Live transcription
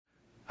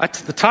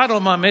The title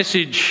of my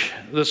message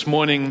this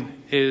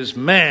morning is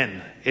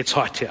Man, It's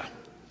Hot Here.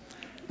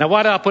 Now,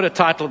 why do I put a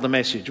title of the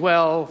message?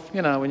 Well,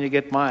 when you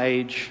get my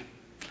age,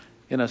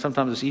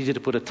 sometimes it's easy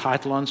to put a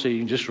title on so you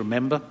can just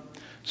remember.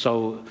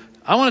 So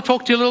I want to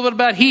talk to you a little bit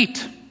about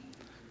heat,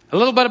 a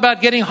little bit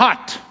about getting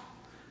hot.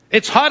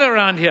 It's hot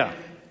around here.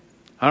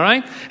 All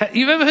right?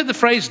 You've ever heard the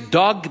phrase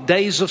dog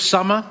days of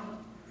summer?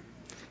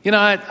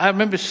 I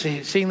remember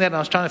seeing that and I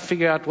was trying to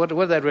figure out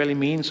what that really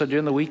means. So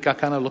during the week, I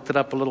kind of looked it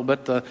up a little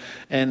bit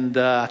and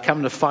I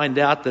come to find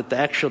out that the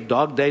actual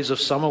dog days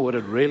of summer, what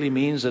it really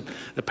means, that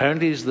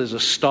apparently there's a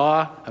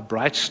star, a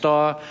bright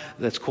star,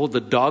 that's called the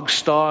dog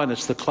star, and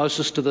it's the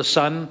closest to the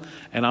sun.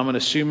 And I'm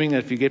assuming that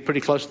if you get pretty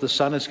close to the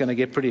sun, it's going to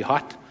get pretty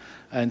hot.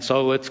 And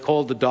so it's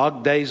called the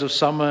dog days of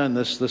summer, and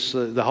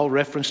the whole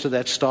reference to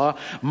that star.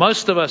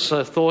 Most of us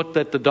thought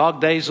that the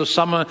dog days of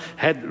summer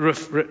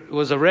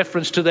was a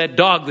reference to that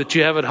dog that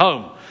you have at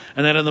home.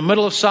 And then in the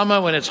middle of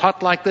summer, when it's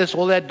hot like this,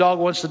 all that dog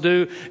wants to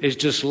do is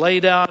just lay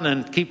down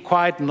and keep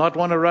quiet and not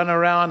want to run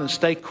around and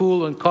stay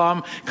cool and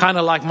calm, kind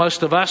of like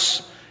most of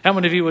us. How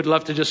many of you would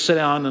love to just sit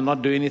down and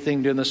not do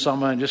anything during the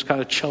summer and just kind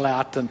of chill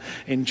out and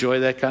enjoy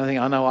that kind of thing?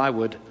 I know I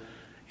would.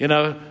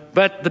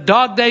 But the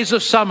dog days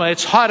of summer,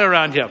 it's hot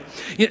around here.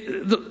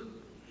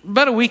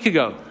 About a week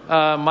ago,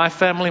 my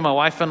family, my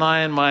wife and I,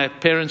 and my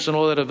parents and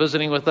all that are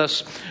visiting with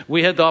us,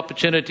 we had the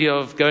opportunity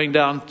of going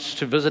down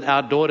to visit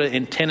our daughter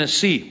in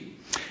Tennessee.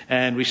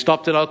 And we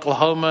stopped at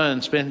Oklahoma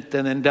and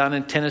then down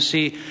in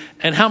Tennessee.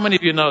 And how many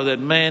of you know that,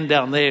 man,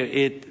 down there,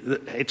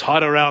 it's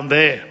hot around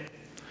there?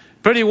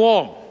 Pretty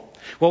warm.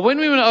 Well, when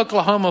we went to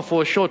Oklahoma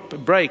for a short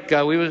break,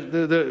 we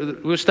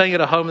were staying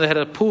at a home that had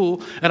a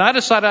pool, and I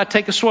decided I'd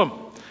take a swim.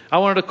 I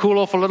wanted to cool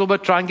off a little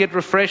bit, try and get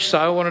refreshed, so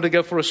I wanted to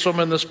go for a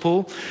swim in this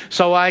pool.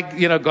 So I,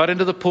 got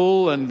into the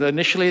pool, and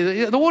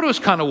initially the water was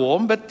kind of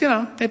warm, but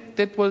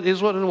it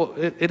is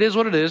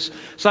what it is.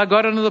 So I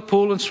got into the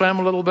pool and swam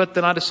a little bit.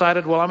 Then I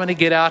decided, well, I'm going to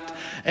get out,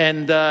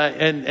 and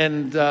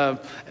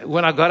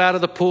when I got out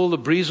of the pool, the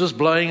breeze was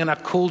blowing, and I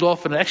cooled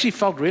off, and it actually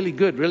felt really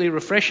good, really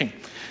refreshing.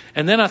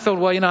 And then I thought,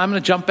 well, I'm going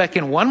to jump back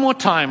in one more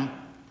time,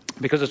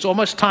 because it's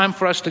almost time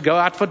for us to go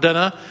out for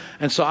dinner.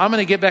 And so I'm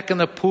going to get back in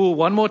the pool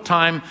one more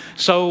time.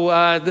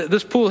 So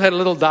this pool had a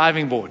little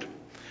diving board.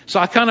 So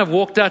I kind of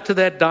walked out to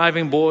that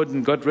diving board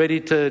and got ready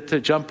to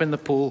jump in the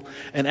pool.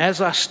 And as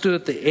I stood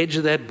at the edge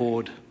of that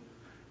board,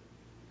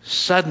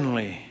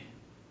 suddenly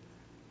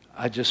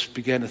I just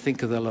began to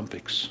think of the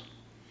Olympics.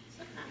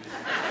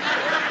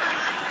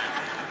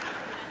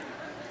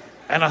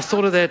 And I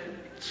thought of that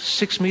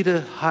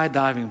 6-meter high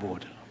diving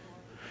board.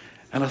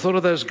 And I thought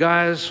of those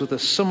guys with a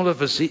similar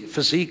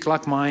physique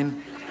like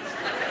mine.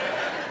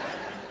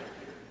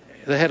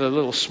 They had a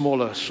little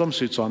smaller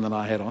swimsuits on than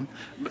I had on.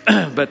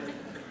 But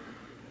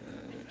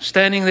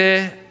standing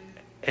there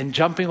and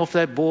jumping off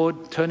that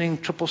board, turning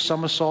triple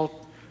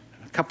somersault,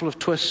 a couple of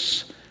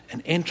twists,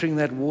 and entering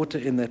that water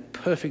in that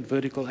perfect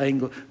vertical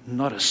angle,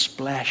 not a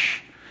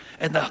splash.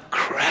 And the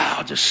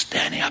crowd just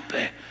standing up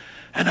there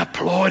and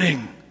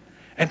applauding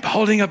and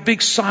holding up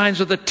big signs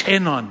with a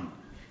 10 on.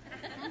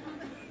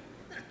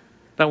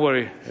 Don't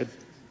worry, it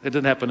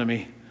didn't happen to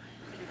me.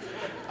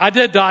 I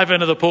did dive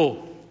into the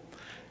pool.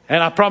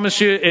 And I promise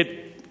you,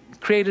 it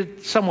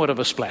created somewhat of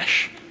a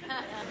splash.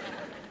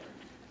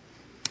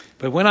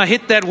 But when I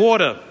hit that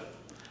water,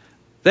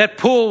 that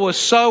pool was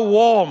so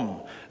warm.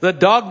 The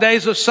dog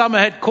days of summer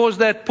had caused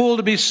that pool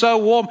to be so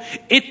warm,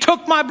 it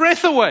took my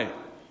breath away.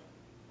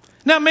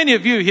 Now, many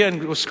of you here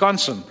in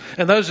Wisconsin,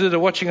 and those that are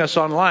watching us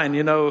online,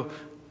 let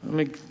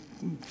me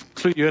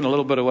clue you in a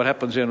little bit of what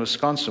happens here in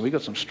Wisconsin. We've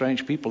got some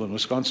strange people in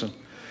Wisconsin.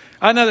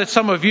 I know that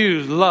some of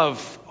you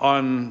love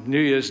on New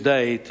Year's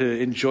Day to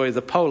enjoy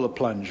the polar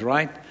plunge,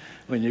 right?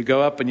 When you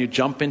go up and you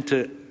jump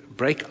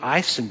break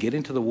ice and get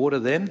into the water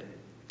then.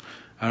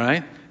 All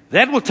right?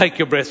 That will take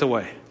your breath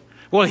away.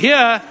 Well,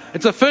 here,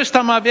 it's the first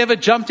time I've ever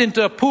jumped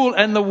into a pool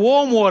and the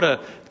warm water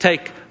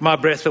take my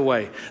breath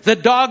away. The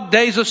dog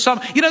days of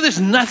summer. There's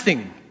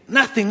nothing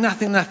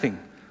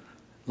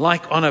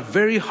like on a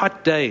very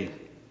hot day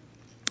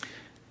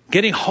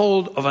getting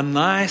hold of a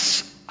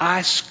nice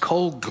ice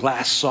cold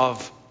glass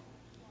of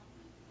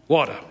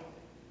water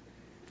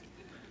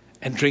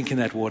and drinking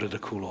that water to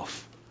cool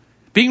off.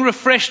 Being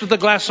refreshed with a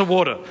glass of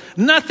water.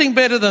 Nothing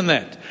better than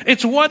that.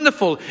 It's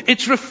wonderful.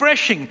 It's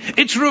refreshing.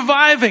 It's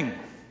reviving.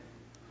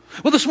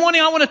 Well, this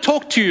morning I want to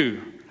talk to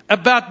you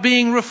about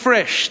being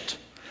refreshed,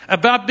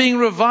 about being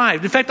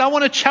revived. In fact, I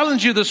want to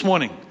challenge you this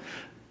morning.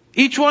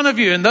 Each one of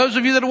you, and those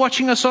of you that are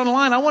watching us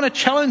online, I want to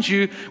challenge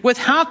you with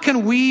how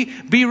can we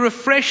be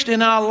refreshed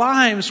in our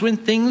lives when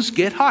things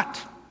get hot?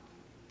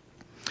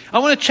 I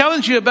want to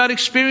challenge you about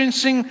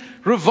experiencing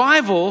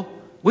revival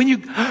when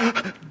you're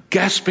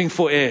gasping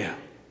for air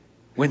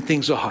when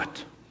things are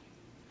hot.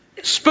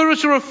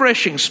 Spiritual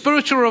refreshing,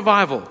 spiritual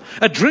revival,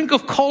 a drink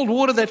of cold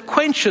water that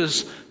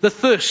quenches the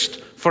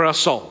thirst for our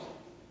soul.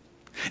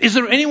 Is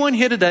there anyone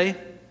here today?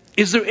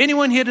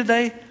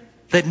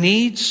 That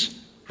needs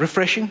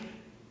refreshing?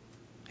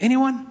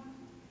 Anyone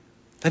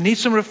that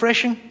needs some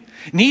refreshing?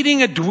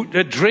 Needing a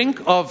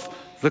drink of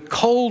the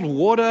cold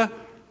water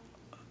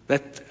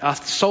that our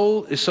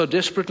soul is so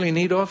desperately in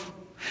need of?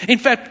 In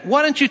fact,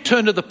 why don't you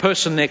turn to the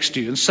person next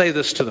to you and say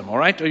this to them, all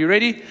right? Are you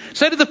ready?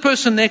 Say to the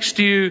person next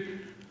to you,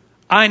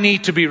 I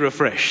need to be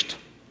refreshed.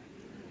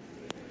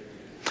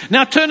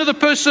 Now turn to the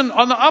person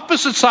on the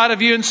opposite side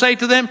of you and say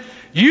to them,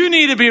 you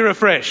need to be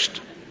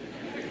refreshed.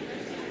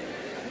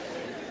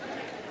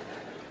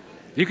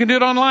 You can do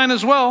it online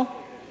as well.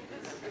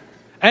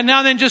 And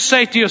now then just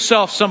say to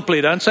yourself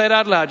simply, don't say it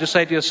out loud, just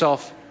say to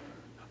yourself,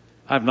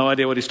 I have no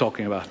idea what he's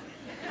talking about.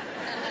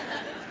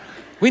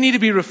 We need to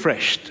be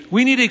refreshed.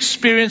 We need to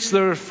experience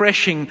the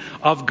refreshing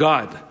of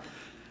God.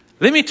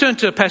 Let me turn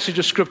to a passage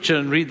of Scripture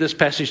and read this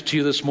passage to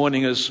you this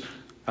morning as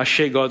I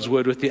share God's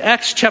Word with you.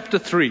 Acts chapter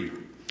 3,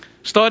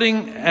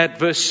 starting at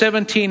verse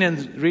 17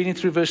 and reading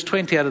through verse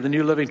 20 out of the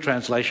New Living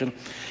Translation.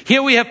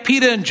 Here we have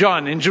Peter and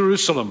John in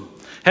Jerusalem,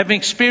 having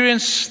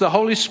experienced the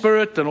Holy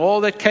Spirit and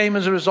all that came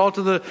as a result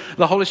of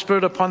the Holy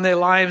Spirit upon their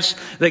lives.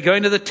 They go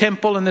into the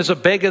temple and there's a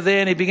beggar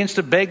there and he begins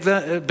to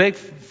beg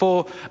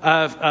for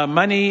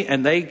money,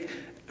 and they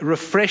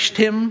refreshed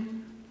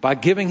him by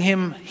giving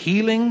him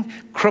healing.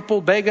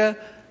 Crippled beggar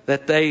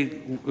that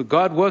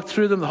God worked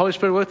through them, the Holy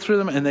Spirit worked through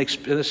them, and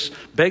this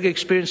beggar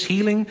experienced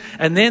healing.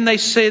 And then they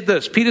said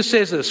this, Peter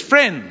says this,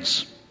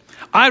 friends,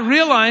 I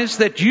realize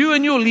that you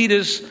and your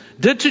leaders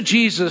did to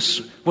Jesus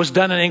was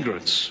done in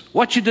ignorance.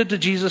 What you did to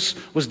Jesus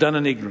was done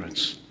in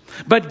ignorance.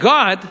 But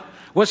God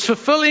was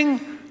fulfilling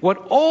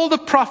what all the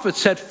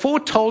prophets had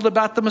foretold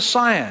about the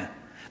Messiah,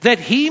 that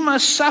he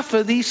must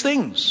suffer these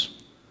things.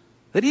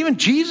 That even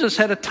Jesus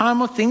had a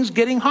time of things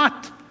getting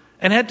hot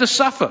and had to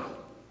suffer.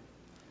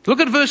 Look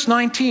at verse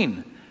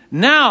 19.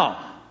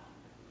 Now,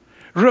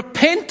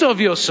 repent of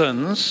your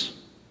sins,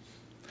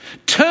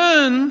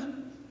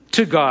 turn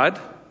to God,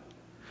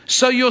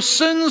 so your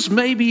sins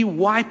may be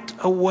wiped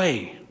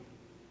away.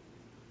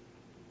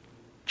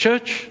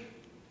 Church,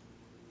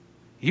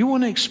 you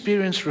want to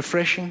experience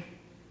refreshing?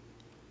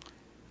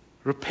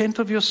 Repent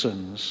of your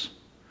sins,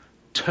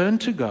 turn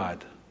to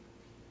God,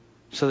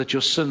 so that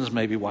your sins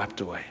may be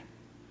wiped away.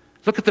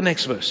 Look at the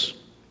next verse.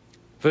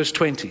 Verse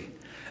 20.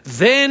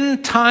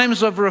 Then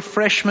times of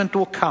refreshment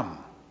will come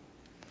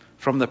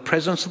from the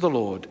presence of the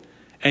Lord,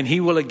 and he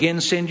will again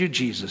send you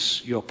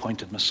Jesus, your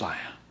appointed Messiah.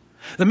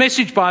 The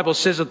Message Bible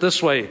says it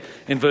this way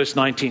in verse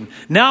 19.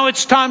 Now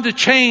it's time to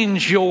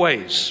change your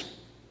ways.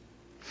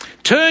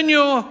 Turn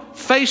your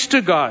face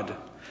to God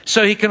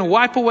so he can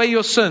wipe away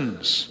your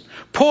sins.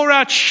 Pour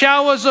out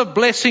showers of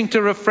blessing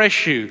to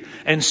refresh you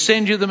and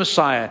send you the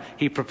Messiah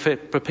he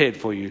prepared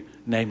for you,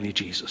 namely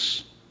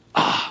Jesus.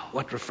 Ah,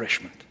 what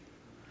refreshment.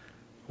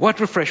 What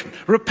refreshment.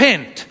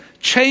 Repent.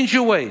 Change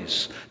your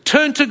ways.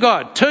 Turn to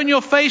God. Turn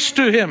your face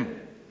to him.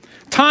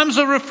 Times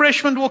of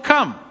refreshment will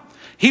come.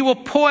 He will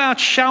pour out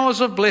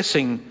showers of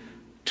blessing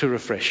to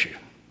refresh you.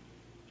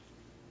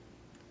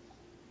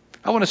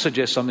 I want to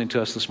suggest something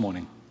to us this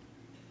morning.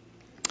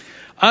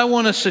 I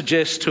want to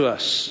suggest to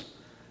us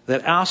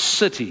that our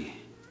city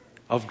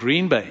of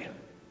Green Bay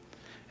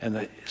and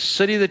the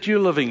city that you're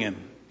living in,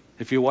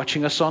 if you're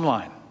watching us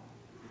online,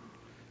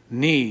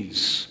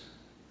 needs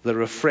the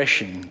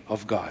refreshing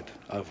of God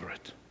over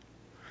it.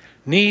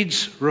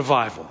 Needs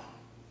revival.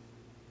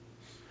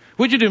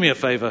 Would you do me a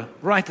favor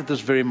right at this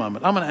very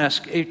moment? I'm going to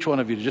ask each one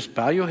of you to just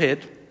bow your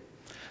head.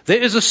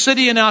 There is a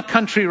city in our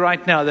country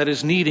right now that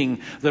is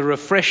needing the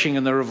refreshing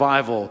and the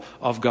revival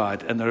of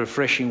God and the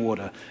refreshing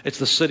water. It's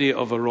the city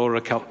of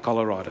Aurora,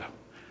 Colorado.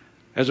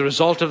 As a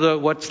result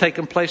of what's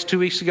taken place 2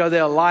 weeks ago,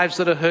 there are lives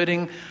that are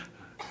hurting.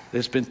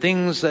 There's been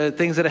things that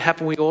have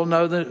happened. We all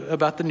know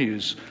about the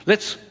news.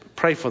 Let's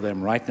pray for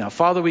them right now.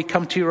 Father, we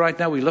come to you right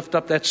now. We lift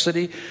up that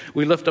city.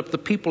 We lift up the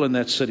people in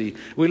that city.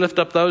 We lift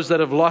up those that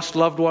have lost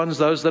loved ones,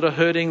 those that are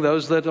hurting,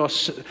 those that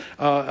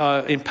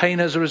are in pain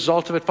as a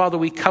result of it. Father,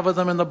 we cover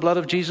them in the blood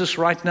of Jesus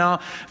right now.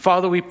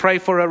 Father, we pray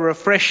for a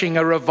refreshing,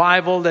 a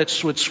revival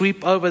that would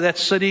sweep over that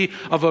city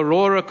of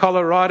Aurora,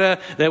 Colorado,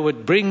 that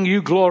would bring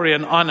you glory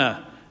and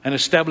honor and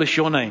establish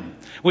your name.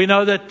 We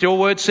know that your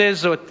word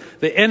says that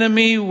the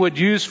enemy would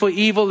use for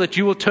evil, that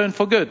you will turn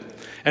for good.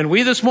 And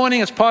we this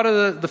morning, as part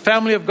of the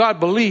family of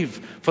God,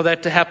 believe for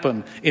that to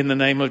happen in the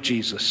name of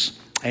Jesus.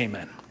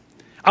 Amen.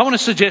 I want to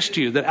suggest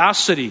to you that our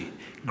city,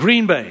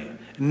 Green Bay,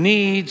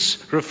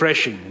 needs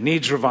refreshing,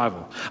 needs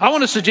revival. I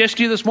want to suggest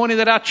to you this morning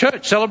that our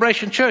church,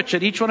 Celebration Church,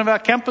 at each one of our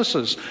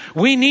campuses,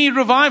 we need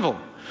revival.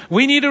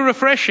 We need a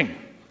refreshing.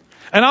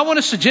 And I want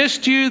to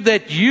suggest to you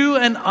that you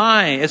and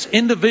I, as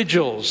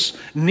individuals,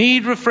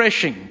 need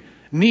refreshing,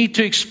 need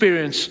to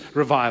experience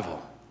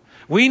revival.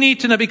 We need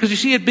to know, because you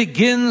see, it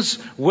begins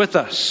with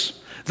us.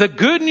 The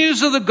good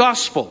news of the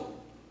gospel,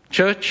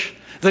 church,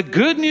 the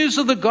good news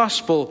of the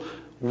gospel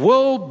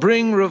will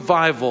bring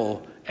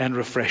revival and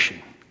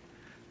refreshing.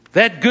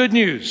 That good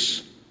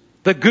news,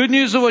 the good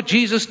news of what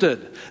Jesus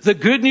did, the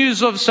good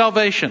news of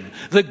salvation,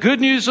 the good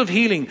news of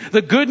healing,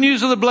 the good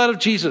news of the blood of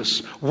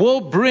Jesus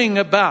will bring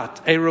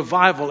about a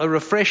revival, a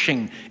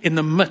refreshing in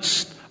the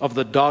midst of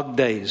the dark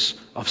days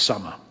of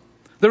summer.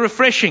 The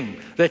refreshing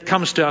that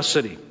comes to our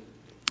city.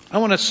 I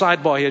want to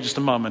sidebar here just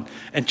a moment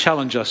and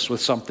challenge us with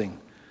something.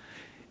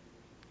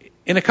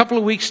 In a couple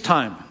of weeks'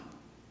 time,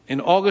 in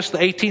August the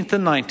 18th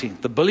and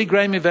 19th, the Billy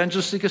Graham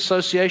Evangelistic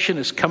Association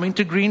is coming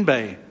to Green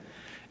Bay,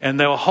 and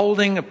they are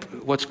holding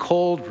what's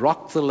called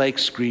Rock the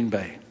Lakes Green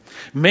Bay.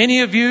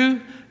 Many of you,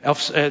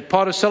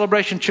 part of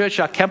Celebration Church,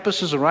 our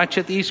campuses are right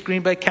here at the East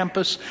Green Bay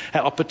campus,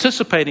 are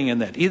participating in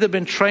that. Either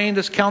been trained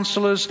as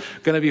counselors,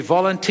 going to be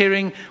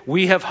volunteering.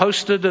 We have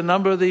hosted a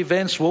number of the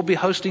events. We'll be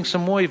hosting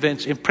some more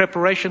events in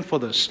preparation for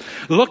this.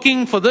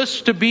 Looking for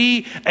this to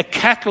be a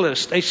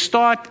catalyst, a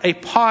start, a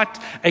part,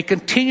 a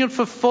continued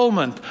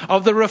fulfillment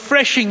of the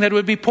refreshing that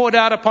would be poured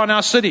out upon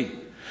our city.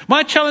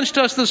 My challenge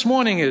to us this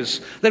morning is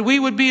that we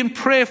would be in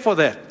prayer for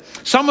that.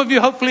 Some of you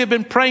hopefully have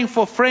been praying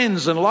for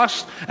friends and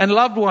lost and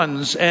loved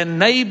ones and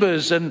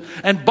neighbors and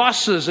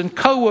bosses and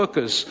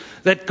co-workers,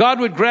 that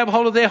God would grab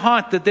hold of their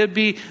heart, that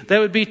they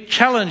would be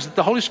challenged, that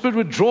the Holy Spirit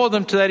would draw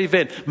them to that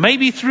event,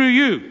 maybe through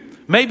you,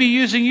 maybe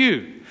using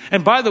you.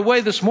 And by the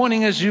way, this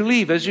morning as you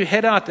leave, as you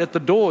head out at the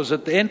doors,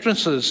 at the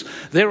entrances,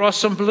 there are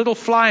some little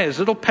flyers,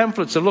 little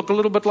pamphlets that look a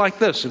little bit like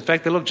this. In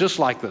fact, they look just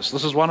like this.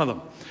 This is one of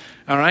them.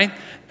 All right?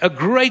 A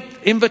great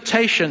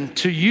invitation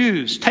to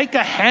use. Take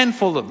a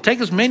handful of them. Take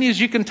as many as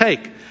you can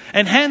take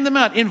and hand them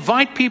out.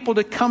 Invite people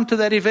to come to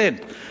that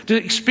event, to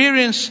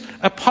experience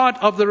a part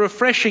of the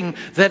refreshing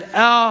that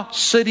our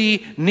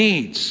city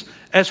needs.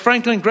 As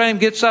Franklin Graham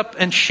gets up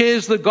and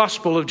shares the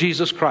gospel of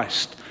Jesus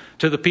Christ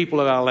to the people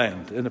of our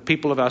land and the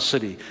people of our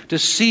city, to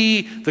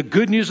see the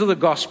good news of the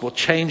gospel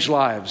change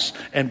lives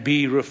and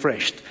be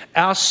refreshed.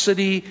 Our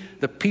city,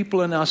 the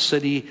people in our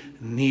city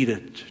need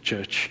it,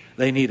 church.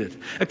 They need it.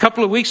 A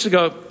couple of weeks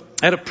ago,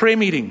 at a prayer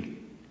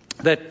meeting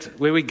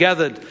where we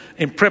gathered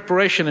in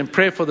preparation and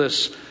prayer for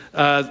this,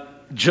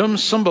 Jim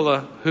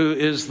Cimbala, who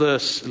is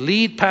the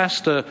lead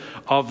pastor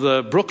of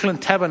the Brooklyn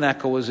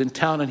Tabernacle, was in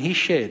town, and he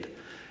shared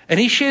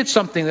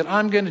something that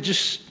I'm going to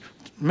just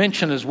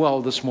mention as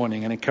well this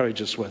morning and encourage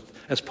us with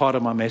as part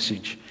of my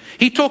message.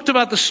 He talked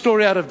about the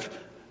story out of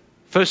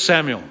 1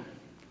 Samuel,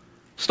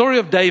 story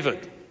of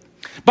David.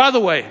 By the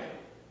way,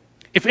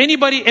 if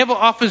anybody ever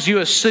offers you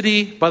a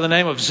city by the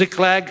name of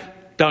Ziklag,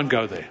 don't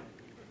go there.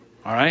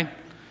 All right?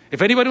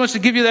 If anybody wants to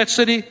give you that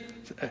city,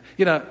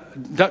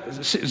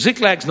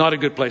 Ziklag's not a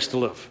good place to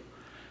live.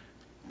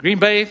 Green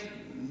Bay,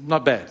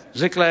 not bad.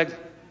 Ziklag,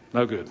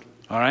 no good.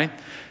 All right?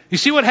 You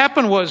see, what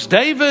happened was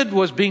David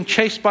was being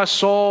chased by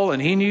Saul,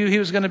 and he knew he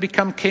was going to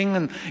become king.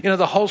 And,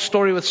 the whole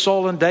story with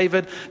Saul and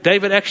David.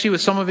 David actually,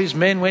 with some of his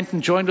men, went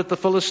and joined with the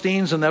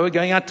Philistines, and they were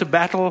going out to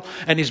battle,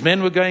 and his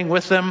men were going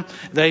with them.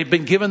 They'd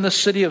been given the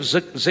city of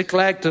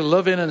Ziklag to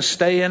live in and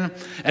stay in.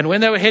 And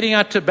when they were heading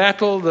out to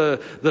battle,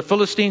 the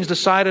Philistines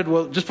decided,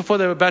 well, just before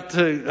they were about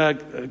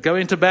to go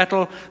into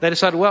battle, they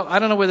decided, well, I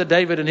don't know whether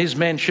David and his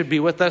men should be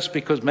with us,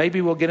 because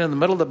maybe we'll get in the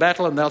middle of the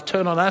battle and they'll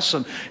turn on us.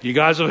 And you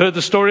guys have heard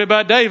the story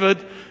about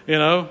David.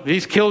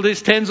 He's killed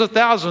his tens of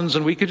thousands,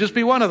 and we could just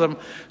be one of them.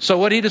 So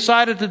what he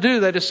decided to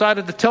do, they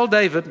decided to tell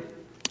David,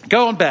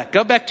 go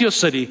back to your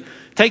city,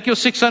 take your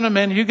 600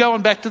 men, you go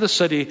on back to the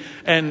city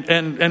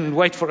and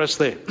wait for us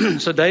there.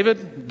 So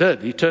David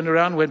did. He turned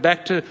around, went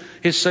back to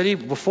his city.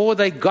 Before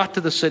they got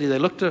to the city, they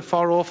looked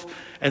far off,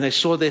 and they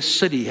saw their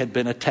city had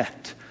been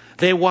attacked.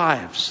 Their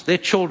wives, their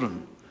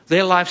children,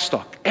 their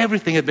livestock,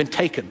 everything had been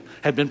taken,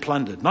 had been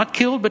plundered. Not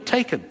killed, but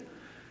taken.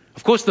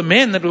 Of course, the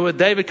men that were with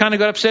David kind of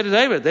got upset at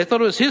David. They thought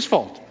it was his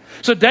fault.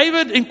 So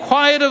David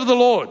inquired of the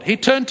Lord. He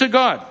turned to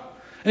God.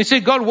 And he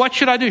said, God, what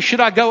should I do? Should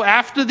I go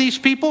after these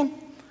people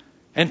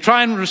and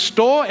try and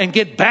restore and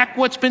get back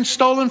what's been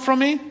stolen from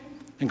me?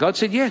 And God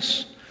said,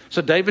 yes.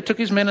 So David took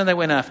his men and they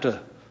went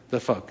after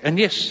the folk. And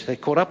yes, they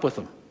caught up with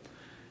them.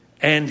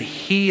 And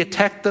he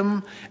attacked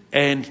them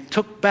and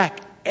took back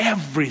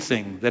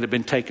everything that had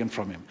been taken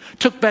from him.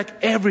 Took back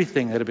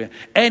everything that had been,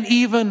 and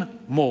even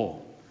more.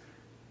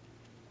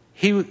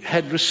 He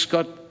had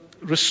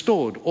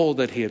restored all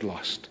that he had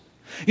lost.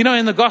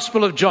 In the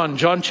Gospel of John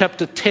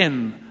chapter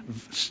 10,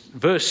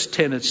 verse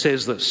 10, it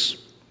says this.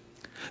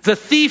 The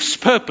thief's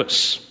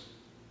purpose,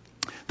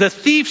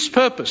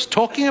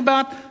 talking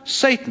about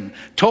Satan,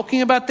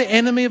 talking about the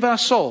enemy of our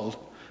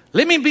soul.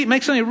 Let me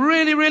make something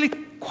really, really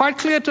quite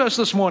clear to us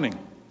this morning.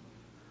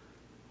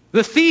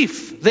 The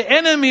thief, the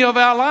enemy of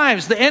our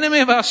lives, the enemy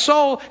of our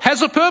soul,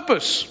 has a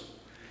purpose.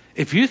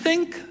 If you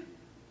think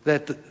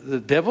that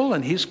the devil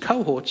and his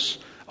cohorts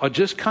are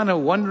just kind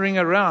of wandering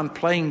around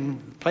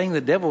playing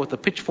the devil with a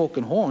pitchfork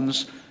and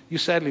horns, you're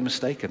sadly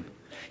mistaken.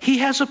 He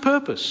has a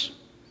purpose.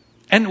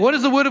 And what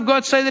does the Word of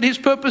God say that his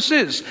purpose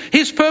is?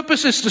 His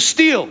purpose is to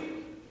steal.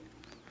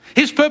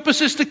 His purpose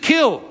is to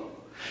kill.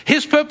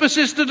 His purpose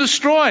is to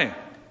destroy.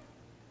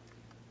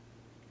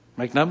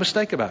 Make no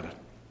mistake about it.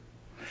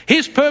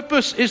 His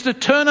purpose is to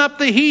turn up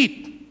the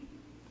heat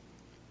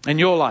in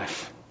your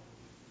life.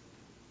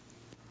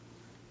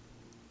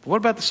 But what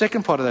about the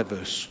second part of that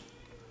verse?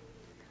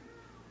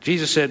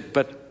 Jesus said,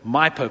 but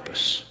my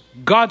purpose,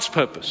 God's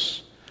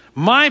purpose,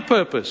 my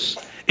purpose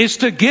is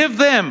to give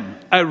them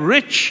a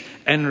rich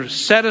and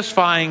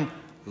satisfying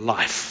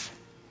life.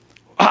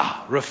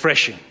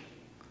 Refreshing.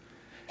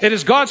 It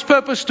is God's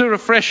purpose to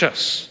refresh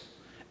us,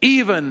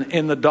 even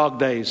in the dark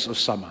days of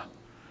summer.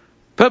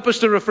 Purpose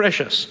to refresh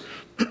us.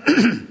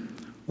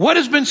 What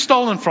has been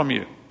stolen from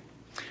you?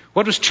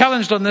 What was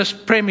challenged on this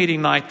prayer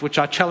meeting night, which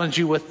I challenge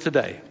you with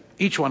today,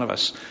 each one of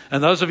us,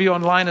 and those of you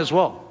online as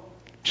well,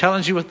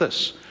 challenge you with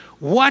this.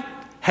 What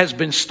has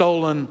been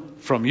stolen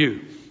from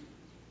you?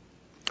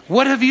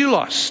 What have you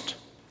lost?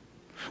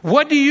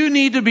 What do you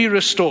need to be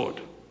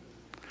restored?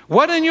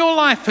 What in your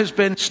life has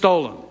been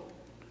stolen?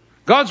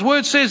 God's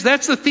word says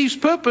that's the thief's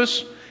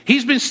purpose.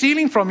 He's been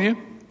stealing from you.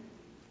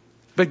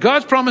 But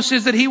God's promise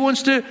is that He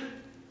wants to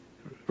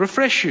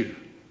refresh you,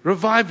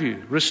 revive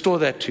you, restore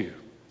that to you.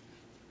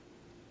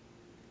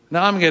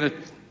 Now I'm going to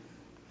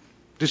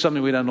do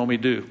something we don't normally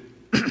do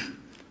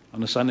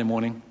on a Sunday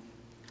morning.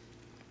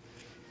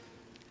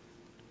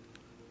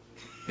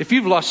 If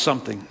you've lost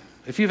something,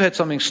 if you've had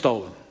something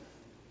stolen,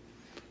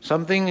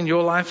 something in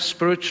your life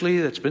spiritually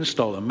that's been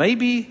stolen,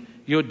 maybe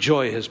your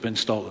joy has been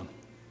stolen.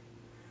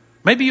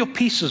 Maybe your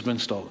peace has been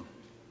stolen.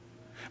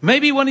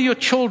 Maybe one of your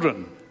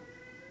children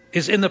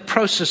is in the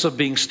process of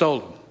being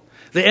stolen.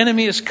 The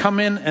enemy has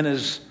come in and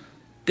is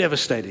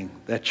devastating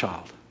that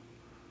child.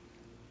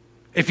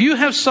 If you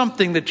have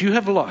something that you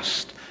have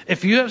lost,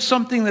 if you have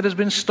something that has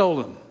been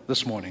stolen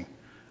this morning,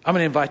 I'm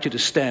going to invite you to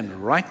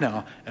stand right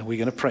now and we're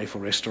going to pray for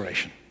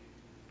restoration.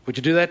 Would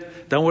you do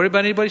that? Don't worry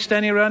about anybody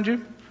standing around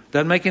you.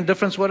 Doesn't make any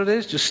difference what it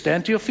is. Just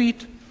stand to your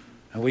feet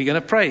and we're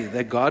going to pray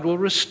that God will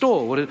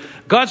restore.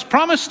 God's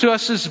promise to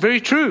us is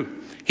very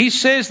true. He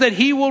says that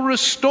He will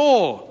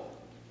restore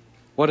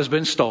what has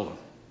been stolen.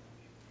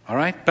 All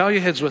right? Bow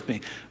your heads with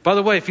me. By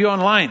the way, if you're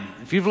online,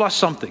 if you've lost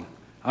something,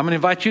 I'm going to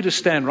invite you to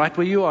stand right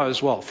where you are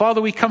as well.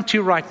 Father, we come to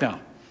you right now.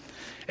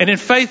 And in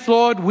faith,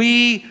 Lord,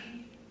 we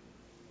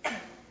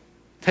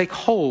take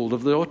hold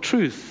of your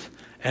truth.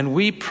 And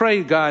we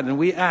pray, God, and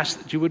we ask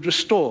that you would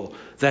restore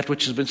that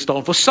which has been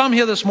stolen. For some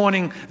here this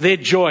morning, their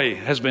joy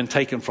has been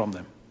taken from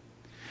them.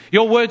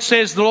 Your word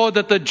says, Lord,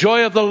 that the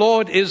joy of the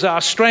Lord is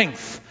our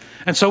strength.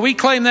 And so we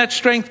claim that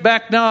strength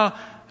back now.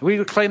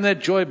 We claim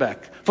that joy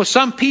back. For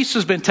some, peace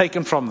has been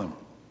taken from them.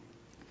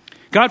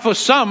 God, for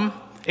some,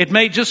 it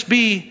may just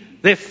be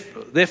their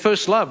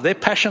first love, their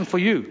passion for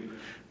you.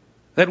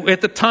 That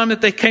at the time that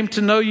they came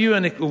to know you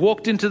and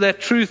walked into that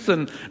truth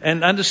and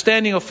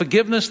understanding of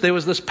forgiveness, there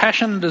was this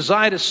passion and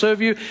desire to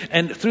serve you.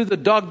 And through the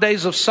dark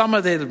days of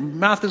summer, their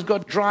mouth has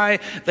got dry.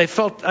 They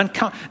felt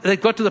they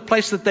got to the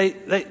place that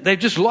they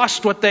just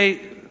lost what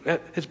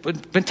has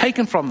been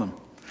taken from them.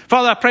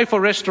 Father, I pray for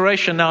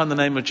restoration now in the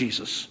name of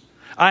Jesus.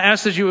 I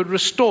ask that you would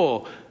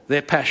restore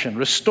their passion,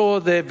 restore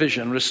their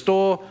vision,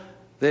 restore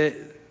their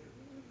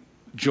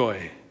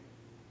joy.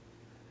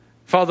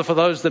 Father, for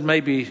those that may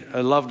be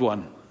a loved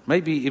one,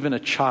 maybe even a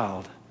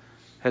child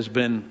has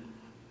been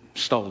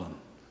stolen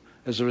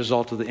as a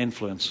result of the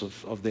influence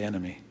of the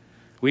enemy.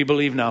 We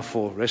believe now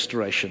for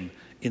restoration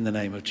in the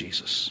name of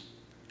Jesus.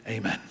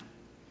 Amen.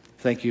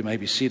 Thank you. You may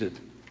be seated.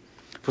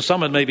 For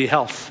some, it may be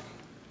health.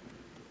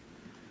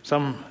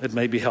 Some, it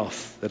may be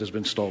health that has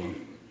been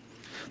stolen.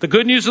 The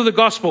good news of the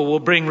gospel will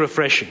bring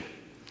refreshing.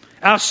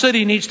 Our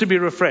city needs to be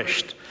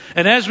refreshed.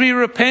 And as we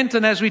repent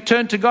and as we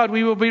turn to God,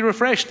 we will be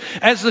refreshed.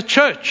 As the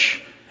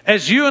church,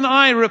 as you and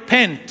I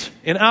repent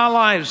in our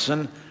lives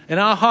and in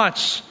our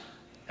hearts,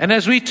 and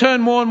as we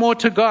turn more and more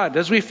to God,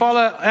 as we follow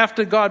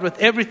after God with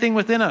everything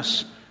within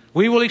us,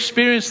 we will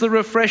experience the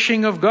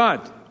refreshing of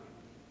God.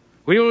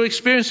 We will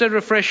experience that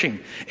refreshing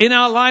in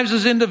our lives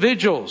as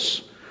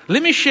individuals.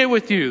 Let me share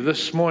with you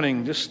this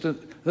morning just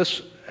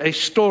a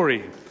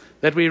story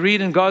that we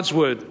read in God's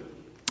Word.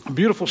 A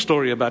beautiful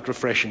story about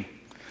refreshing.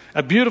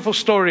 A beautiful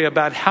story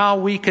about how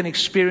we can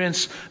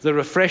experience the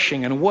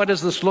refreshing and what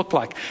does this look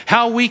like.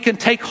 How we can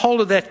take hold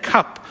of that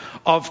cup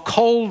of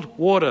cold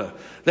water.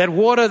 That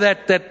water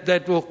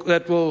that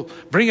will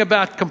bring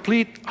about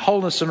complete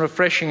wholeness and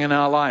refreshing in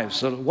our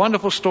lives. A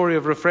wonderful story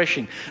of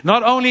refreshing.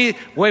 Not only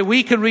where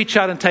we can reach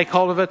out and take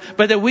hold of it,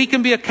 but that we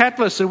can be a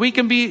catalyst, that we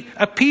can be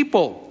a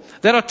people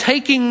that are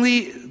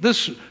taking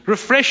this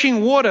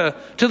refreshing water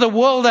to the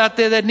world out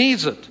there that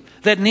needs it.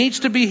 That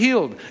needs to be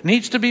healed,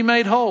 needs to be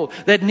made whole,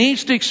 that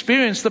needs to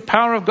experience the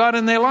power of God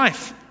in their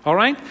life. All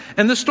right?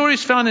 And the story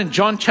is found in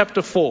John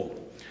chapter 4.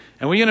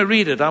 And we're going to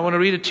read it. I want to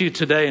read it to you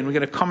today, and we're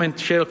going to comment,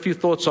 share a few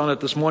thoughts on it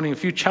this morning, a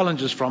few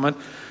challenges from it.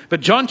 But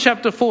John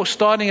chapter 4,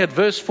 starting at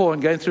verse 4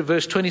 and going through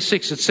verse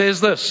 26, it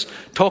says this,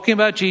 talking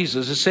about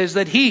Jesus. It says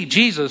that he,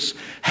 Jesus,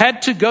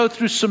 had to go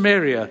through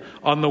Samaria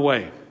on the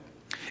way.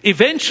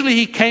 Eventually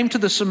he came to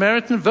the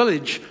Samaritan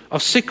village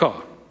of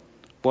Sychar.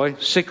 Boy,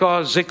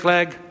 Sychar,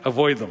 Ziklag,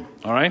 avoid them,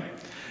 all right?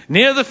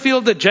 Near the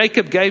field that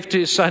Jacob gave to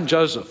his son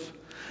Joseph.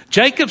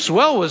 Jacob's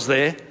well was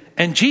there,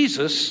 and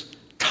Jesus,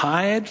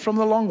 tired from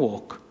the long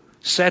walk,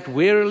 sat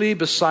wearily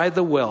beside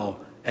the well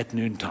at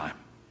noontime.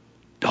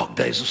 Dog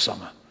days of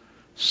summer.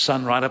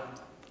 Sun right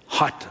up,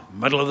 hot,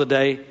 middle of the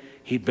day.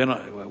 He'd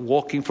been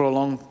walking for a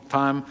long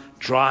time,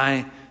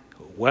 dry,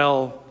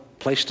 well,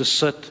 place to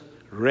sit,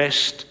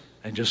 rest,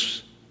 and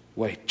just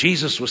wait.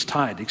 Jesus was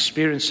tired,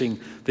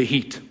 experiencing the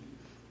heat.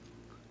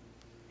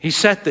 He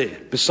sat there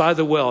beside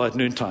the well at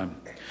noontime.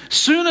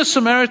 Soon a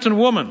Samaritan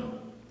woman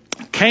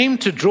came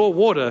to draw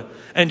water,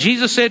 and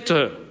Jesus said to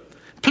her,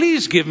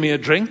 "Please give me a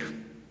drink."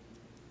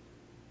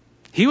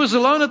 He was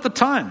alone at the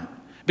time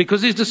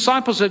because his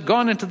disciples had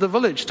gone into the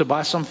village to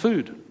buy some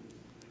food.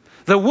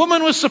 The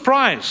woman was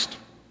surprised.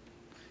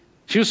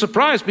 She was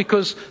surprised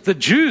because the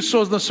Jews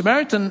saw the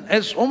Samaritan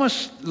as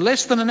almost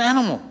less than an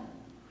animal.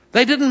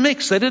 They didn't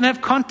mix. They didn't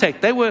have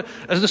contact. They were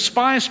a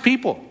despised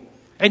people.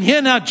 And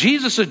here now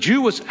Jesus, a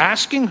Jew, was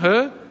asking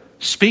her,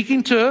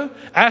 speaking to her,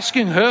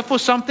 asking her for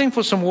something,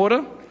 for some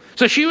water.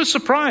 So she was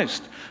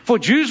surprised, for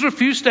Jews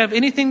refused to have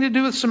anything to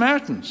do with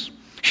Samaritans.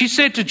 She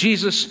said to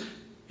Jesus,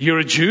 "You're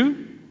a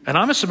Jew, and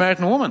I'm a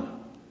Samaritan woman.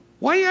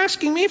 Why are you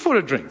asking me for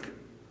a drink?"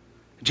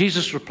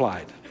 Jesus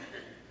replied,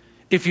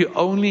 "If you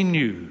only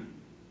knew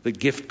the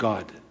gift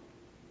God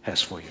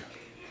has for you.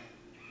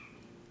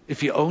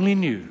 If you only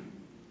knew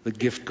the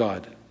gift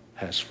God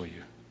has for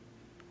you."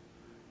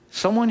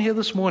 Someone here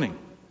this morning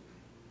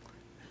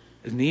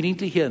is needing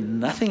to hear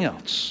nothing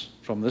else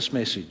from this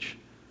message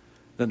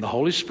than the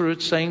Holy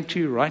Spirit saying to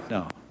you right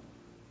now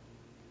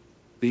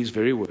these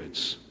very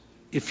words: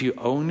 if you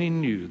only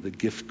knew the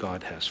gift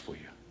God has for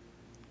you.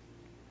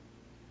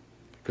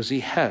 Because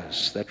He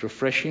has that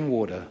refreshing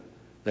water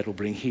that will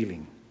bring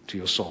healing to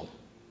your soul.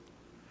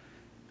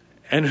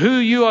 And who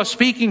you are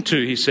speaking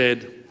to, He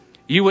said,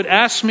 you would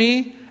ask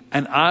me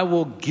and I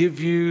will give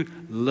you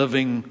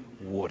living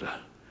water.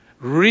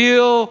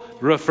 Real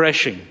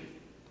refreshing.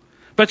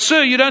 "But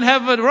sir, you don't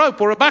have a rope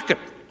or a bucket,"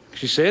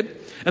 she said,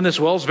 "and this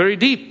well's very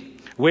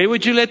deep. Where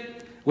would you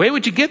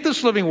get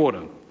this living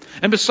water?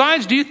 And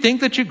besides, do you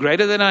think that you're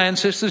greater than our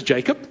ancestors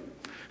Jacob,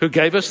 who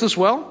gave us this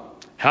well?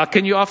 How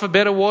can you offer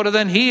better water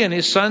than he and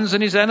his sons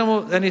and his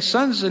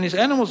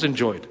animals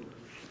enjoyed?"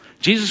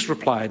 Jesus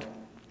replied,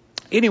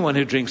 "Anyone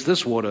who drinks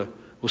this water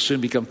will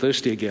soon become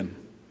thirsty again.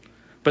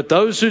 But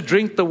those who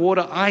drink the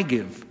water I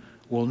give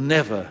will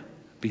never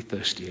be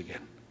thirsty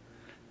again."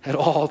 And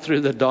all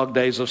through the dog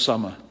days of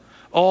summer,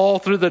 all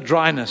through the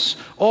dryness,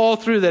 all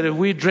through that, if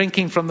we're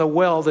drinking from the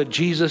well that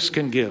Jesus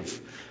can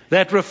give,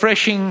 that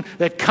refreshing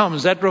that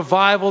comes, that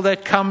revival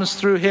that comes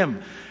through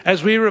Him,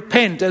 as we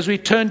repent, as we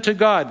turn to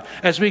God,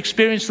 as we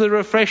experience the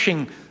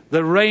refreshing,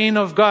 the rain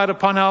of God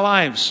upon our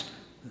lives,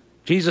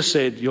 Jesus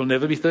said, you'll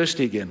never be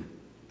thirsty again.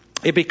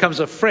 It becomes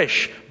a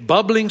fresh,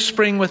 bubbling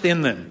spring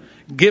within them,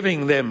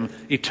 giving them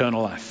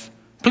eternal life.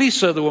 "Please,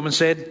 sir," the woman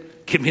said,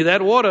 "give me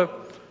that water.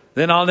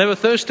 Then I'll never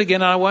thirst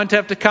again and I won't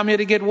have to come here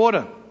to get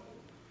water."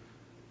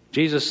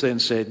 Jesus then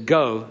said,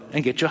 "Go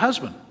and get your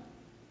husband."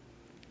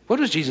 What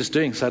was Jesus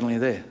doing suddenly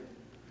there?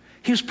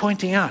 He was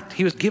pointing out.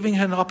 He was giving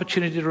her an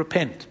opportunity to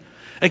repent.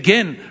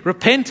 Again,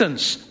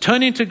 repentance,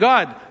 turning to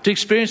God to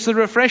experience the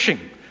refreshing.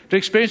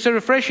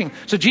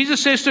 So Jesus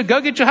says to her,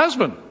 "Go get your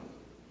husband."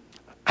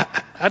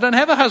 "I don't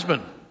have a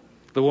husband,"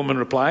 the woman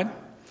replied.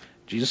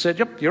 Jesus said,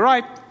 "Yep, you're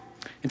right.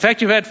 In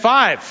fact, you've had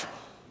 5.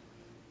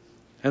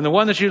 And the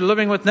one that you're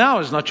living with now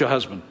is not your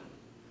husband.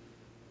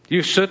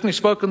 You've certainly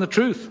spoken the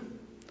truth."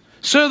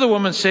 "Sir," the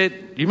woman said,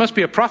 "you must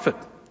be a prophet."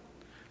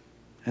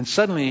 And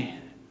suddenly,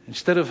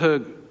 instead of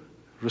her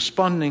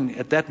responding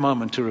at that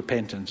moment to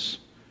repentance,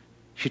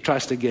 she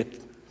tries to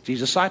get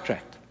Jesus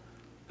sidetracked.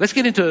 Let's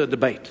get into a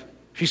debate.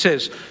 She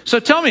says, "So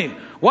tell me,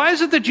 why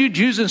is it that you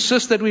Jews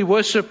insist that we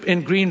worship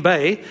in Green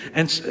Bay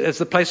and as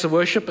the place of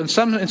worship, and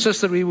some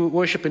insist that we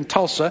worship in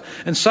Tulsa,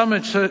 and some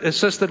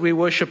insist that we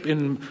worship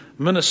in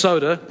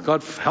Minnesota?"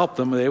 God help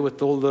them there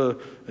with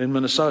in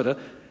Minnesota.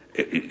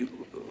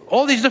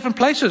 All these different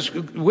places.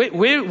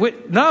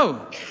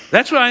 No,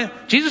 that's right.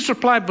 Jesus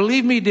replied,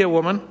 "Believe me, dear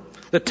woman,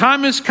 the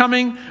time is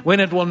coming when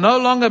it will no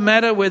longer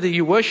matter whether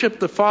you worship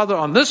the Father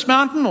on this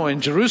mountain or in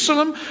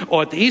Jerusalem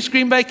or at the East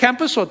Green Bay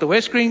campus or at the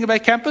West Green Bay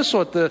campus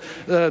or at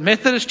the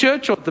Methodist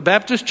church or at the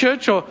Baptist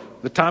church, or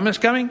the time is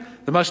coming.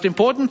 The most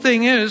important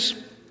thing is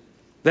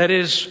that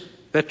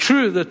the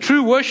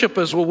true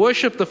worshipers will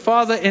worship the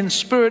Father in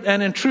spirit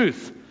and in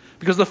truth,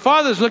 because the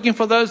Father is looking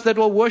for those that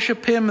will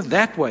worship Him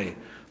that way.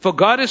 For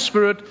God is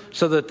spirit,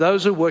 so that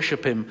those who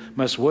worship Him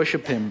must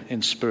worship Him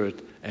in spirit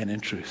and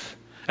in truth."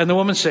 And the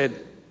woman said,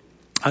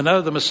 "I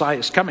know the Messiah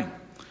is coming,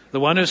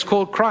 the one who is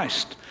called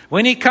Christ.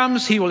 When He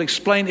comes, He will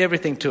explain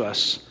everything to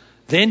us."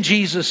 Then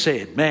Jesus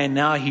said,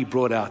 now He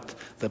brought out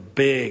the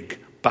big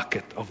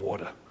bucket of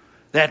water,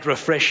 that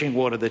refreshing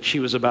water that she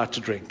was about to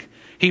drink.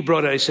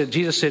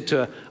 Jesus said to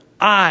her,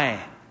 "I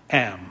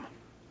am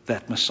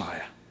that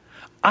Messiah.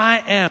 I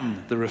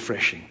am the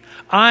refreshing.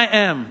 I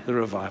am the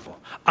revival.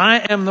 I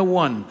am the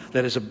one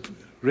that is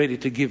ready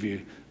to give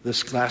you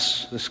this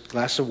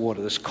glass of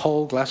water, this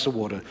cold glass of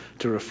water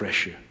to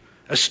refresh you."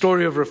 A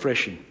story of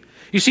refreshing.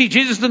 You see,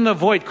 Jesus didn't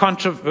avoid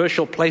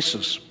controversial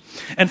places.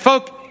 And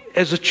folk,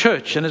 as a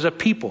church and as a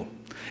people,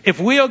 if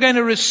we are going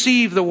to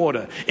receive the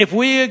water, if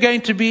we are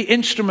going to be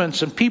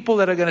instruments and people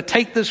that are going to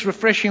take this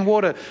refreshing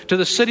water to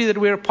the city that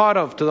we're a part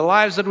of, to the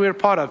lives that we're a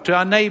part of, to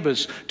our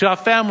neighbors, to our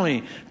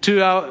family,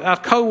 to our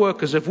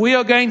co-workers, if we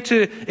are going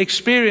to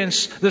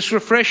experience this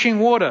refreshing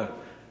water,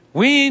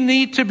 we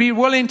need to be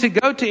willing to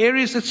go to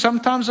areas that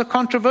sometimes are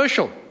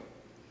controversial.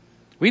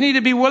 We need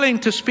to be willing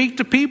to speak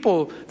to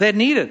people that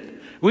need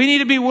it. We need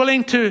to be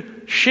willing to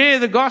share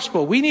the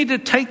gospel. We need to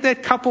take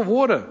that cup of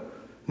water.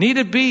 Need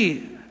to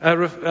be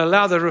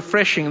allow the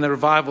refreshing and the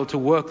revival to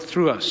work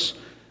through us,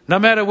 no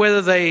matter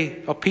whether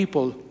they are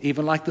people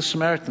even like the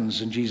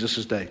Samaritans in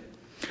Jesus' day.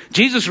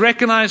 Jesus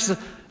recognized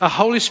a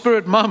Holy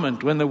Spirit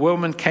moment when the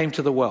woman came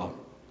to the well.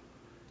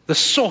 The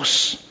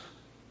source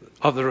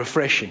of the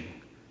refreshing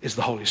is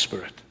the Holy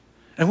Spirit.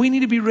 And we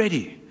need to be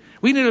ready.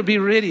 We need to be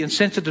ready and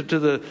sensitive to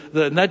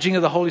the nudging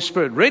of the Holy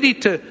Spirit, ready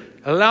to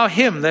allow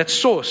Him, that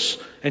source.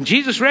 And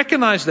Jesus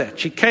recognized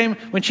that.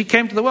 When she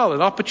came to the well,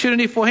 an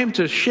opportunity for Him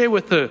to share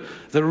with her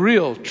the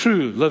real,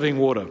 true, living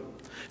water.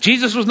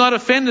 Jesus was not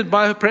offended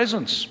by her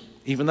presence,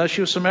 even though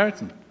she was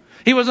Samaritan.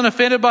 He wasn't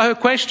offended by her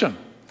question.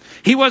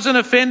 He wasn't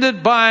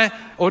offended by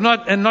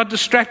not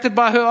distracted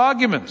by her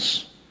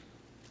arguments.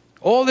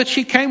 All that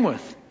she came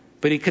with.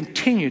 But He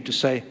continued to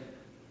say,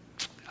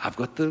 I've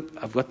got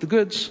the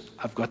goods.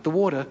 I've got the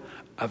water.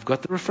 I've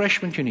got the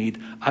refreshment you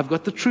need. I've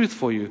got the truth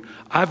for you.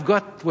 I've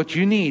got what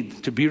you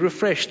need to be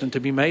refreshed and to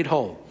be made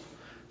whole.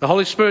 The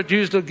Holy Spirit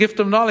used a gift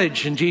of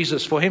knowledge in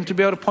Jesus for Him to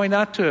be able to point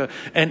out to her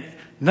and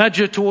nudge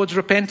her towards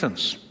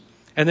repentance.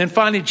 And then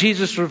finally,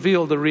 Jesus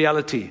revealed the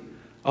reality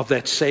of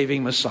that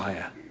saving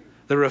Messiah,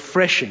 the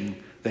refreshing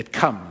that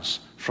comes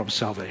from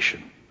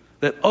salvation,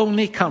 that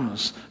only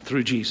comes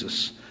through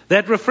Jesus.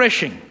 That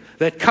refreshing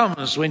that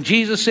comes when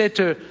Jesus said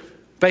to her,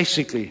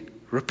 basically,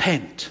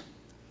 repent,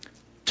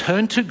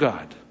 turn to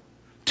God,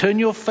 turn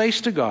your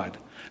face to God,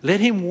 let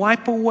Him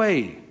wipe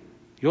away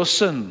your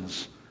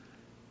sins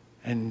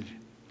and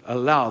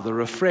allow the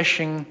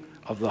refreshing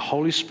of the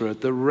Holy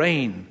Spirit, the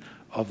rain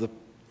of the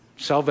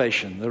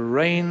salvation, the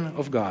rain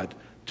of God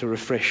to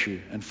refresh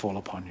you and fall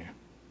upon you.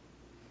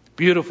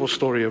 Beautiful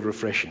story of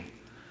refreshing.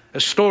 A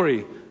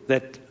story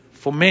that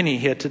for many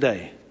here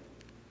today,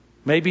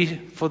 maybe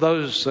for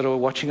those that are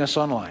watching us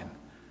online,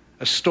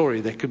 a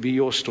story that could be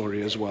your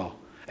story as well.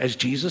 As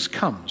Jesus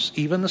comes,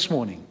 even this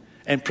morning,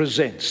 and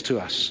presents to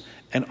us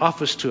and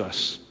offers to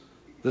us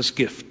this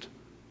gift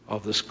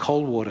of this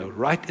cold water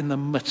right in the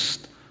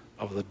midst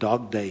of the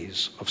dark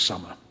days of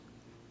summer.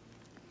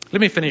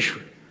 Let me finish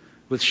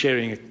with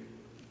sharing,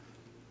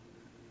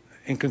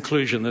 in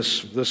conclusion,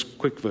 this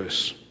quick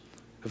verse.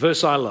 A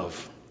verse I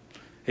love.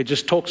 It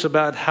just talks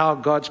about how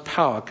God's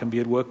power can be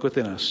at work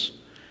within us.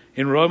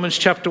 In Romans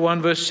chapter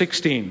 1, verse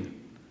 16,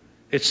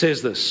 it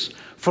says this,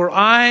 "For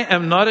I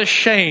am not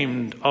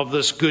ashamed of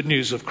this good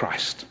news of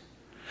Christ."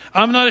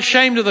 I'm not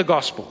ashamed of the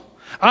gospel.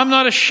 I'm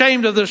not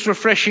ashamed of this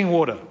refreshing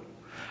water.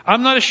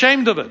 I'm not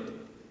ashamed of it.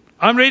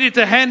 I'm ready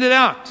to hand it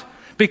out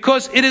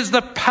because it is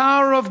the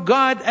power of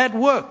God at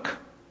work.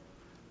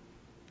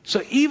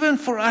 So even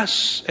for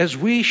us, as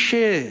we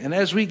share and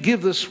as we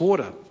give this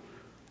water,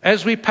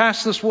 as we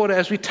pass this water,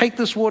 as we take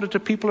this water to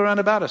people around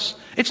about us,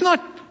 it's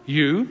not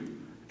you.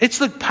 It's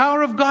the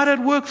power of God at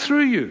work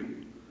through you.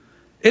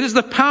 It is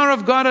the power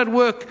of God at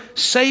work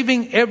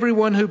saving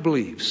everyone who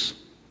believes.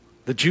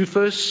 The Jew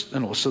first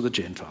and also the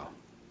Gentile.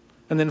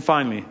 And then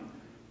finally,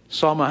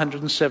 Psalm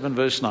 107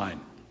 verse 9.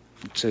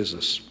 It says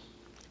this,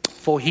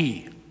 "For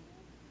He,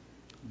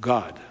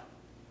 God,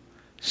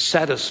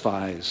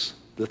 satisfies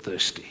the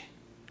thirsty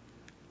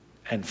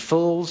and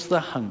fills the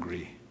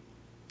hungry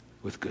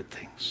with good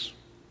things."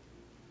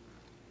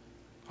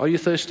 Are you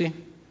thirsty?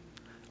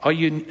 Are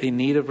you in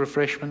need of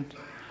refreshment?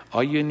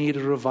 Are you in need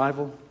of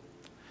revival?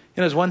 You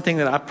know, there's one thing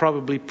that I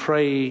probably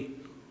pray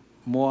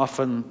more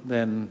often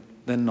than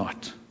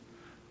not.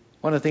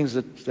 One of the things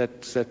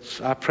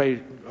that I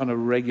pray on a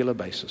regular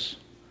basis,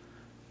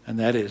 and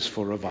that is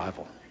for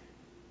revival.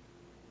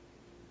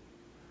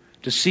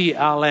 To see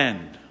our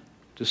land,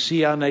 to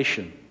see our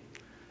nation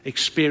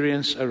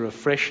experience a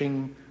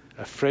refreshing,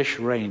 a fresh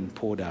rain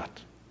poured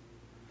out.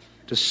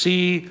 To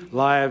see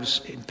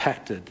lives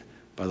impacted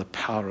by the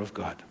power of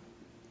God.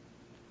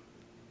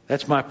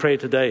 That's my prayer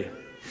today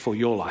for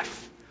your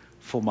life,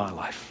 for my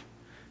life.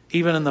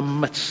 Even in the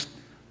midst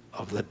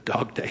of the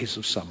dark days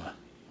of summer,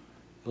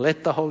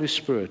 let the Holy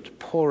Spirit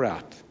pour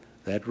out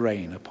that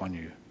rain upon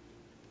you.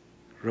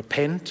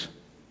 Repent,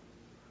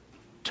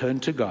 turn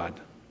to God,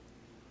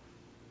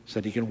 so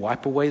that He can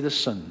wipe away the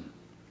sin,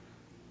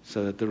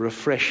 so that the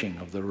refreshing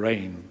of the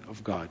rain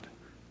of God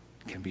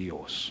can be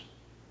yours.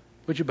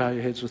 Would you bow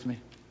your heads with me?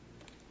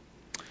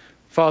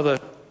 Father,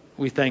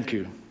 we thank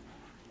you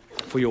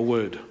for your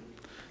word.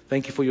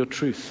 Thank you for your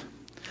truth.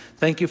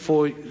 Thank you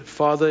for,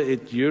 Father,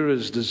 you're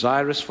as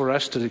desirous for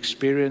us to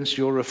experience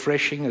your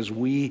refreshing as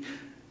we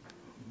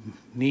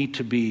need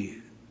to be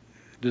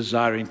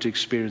desiring to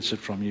experience it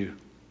from you.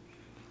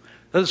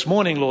 This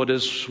morning, Lord,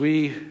 as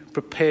we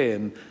prepare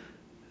and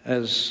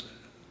as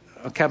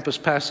our campus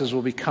pastors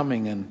will be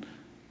coming and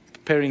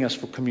preparing us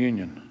for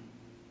communion,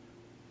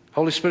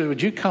 Holy Spirit,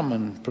 would you come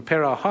and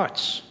prepare our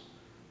hearts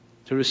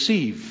to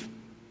receive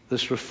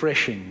this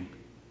refreshing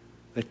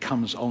that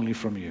comes only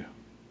from you.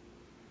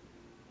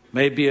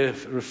 May it be a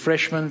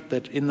refreshment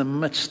that in the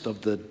midst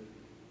of the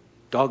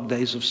dark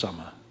days of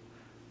summer,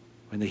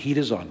 when the heat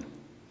is on,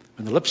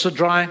 when the lips are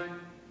dry,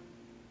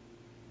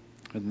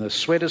 when the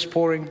sweat is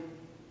pouring,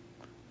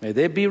 may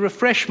there be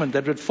refreshment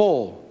that would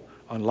fall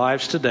on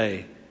lives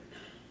today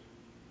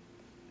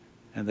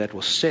and that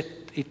will set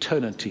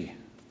eternity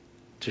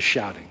to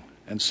shouting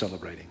and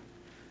celebrating.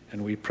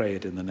 And we pray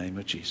it in the name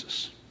of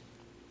Jesus.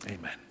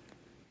 Amen.